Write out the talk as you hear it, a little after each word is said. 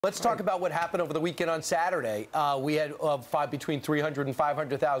Let's talk about what happened over the weekend on Saturday. We had between 300 and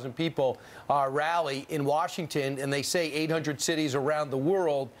 500,000 people rally in Washington, and they say 800 cities around the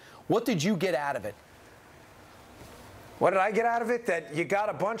world. What did you get out of it? What did I get out of it? That you got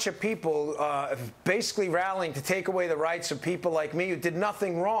a bunch of people basically rallying to take away the rights of people like me who did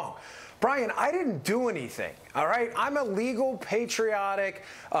nothing wrong. Brian, I didn't do anything, all right? I'm a legal, patriotic,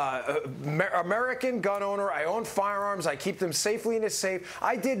 American gun owner. I own firearms. I keep them safely in a safe.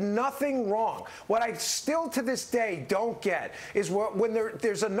 I did nothing wrong. What I still to this day don't get is when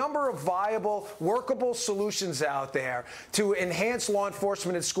there's a number of viable, workable solutions out there to enhance law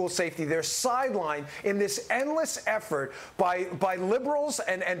enforcement and school safety. They're sidelined in this endless effort by liberals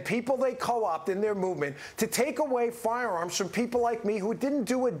and people they co-opt in their movement to take away firearms from people like me who didn't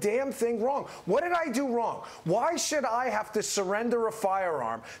do a damn thing wrong. What did I do wrong? Why should I have to surrender a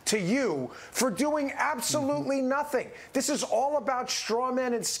firearm to you for doing absolutely nothing? This is all about straw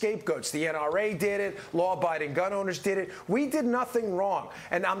men and scapegoats. The NRA did it. Law-abiding gun owners did it. We did nothing wrong.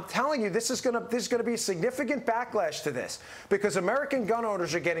 And I'm telling you, this is going to be a significant backlash to this because American gun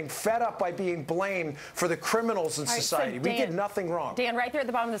owners are getting fed up by being blamed for the criminals in society. So Dan, we did nothing wrong. Dan, right there at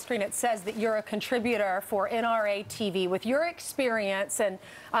the bottom of the screen, it says that you're a contributor for NRATV. With your experience and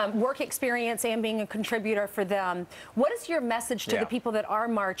work experience and being a contributor for them, what is your message to the people that are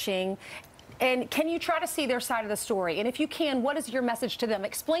marching? And can you try to see their side of the story? And if you can, what is your message to them?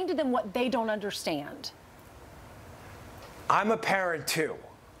 Explain to them what they don't understand. I'm a parent, too.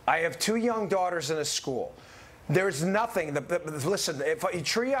 I have 2 young daughters in a school. There's nothing. Listen, if I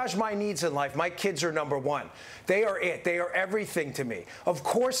triage my needs in life, my kids are number one. They are it. They are everything to me. Of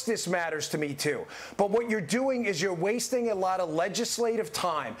course this matters to me, too. But what you're doing is you're wasting a lot of legislative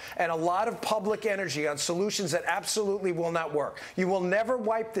time and a lot of public energy on solutions that absolutely will not work. You will never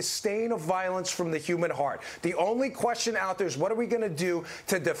wipe the stain of violence from the human heart. The only question out there is what are we going to do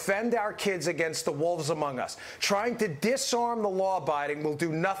to defend our kids against the wolves among us? Trying to disarm the law-abiding will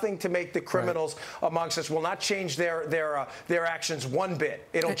do nothing to make the criminals amongst us, will not change their actions one bit.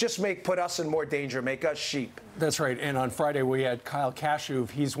 It'll just put us in more danger, make us sheep. That's right. And on Friday, we had Kyle Kashuv.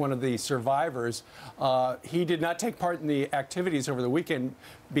 He's one of the survivors. He did not take part in the activities over the weekend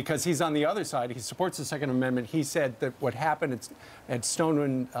because he's on the other side. He supports the Second Amendment. He said that what happened at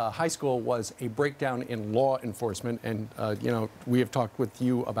Stoneman High School was a breakdown in law enforcement. And, you know, we have talked with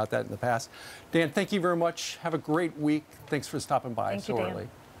you about that in the past. Dan, thank you very much. Have a great week. Thanks for stopping by so early.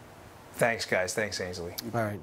 Thanks, guys. Thanks, Ainsley. All right.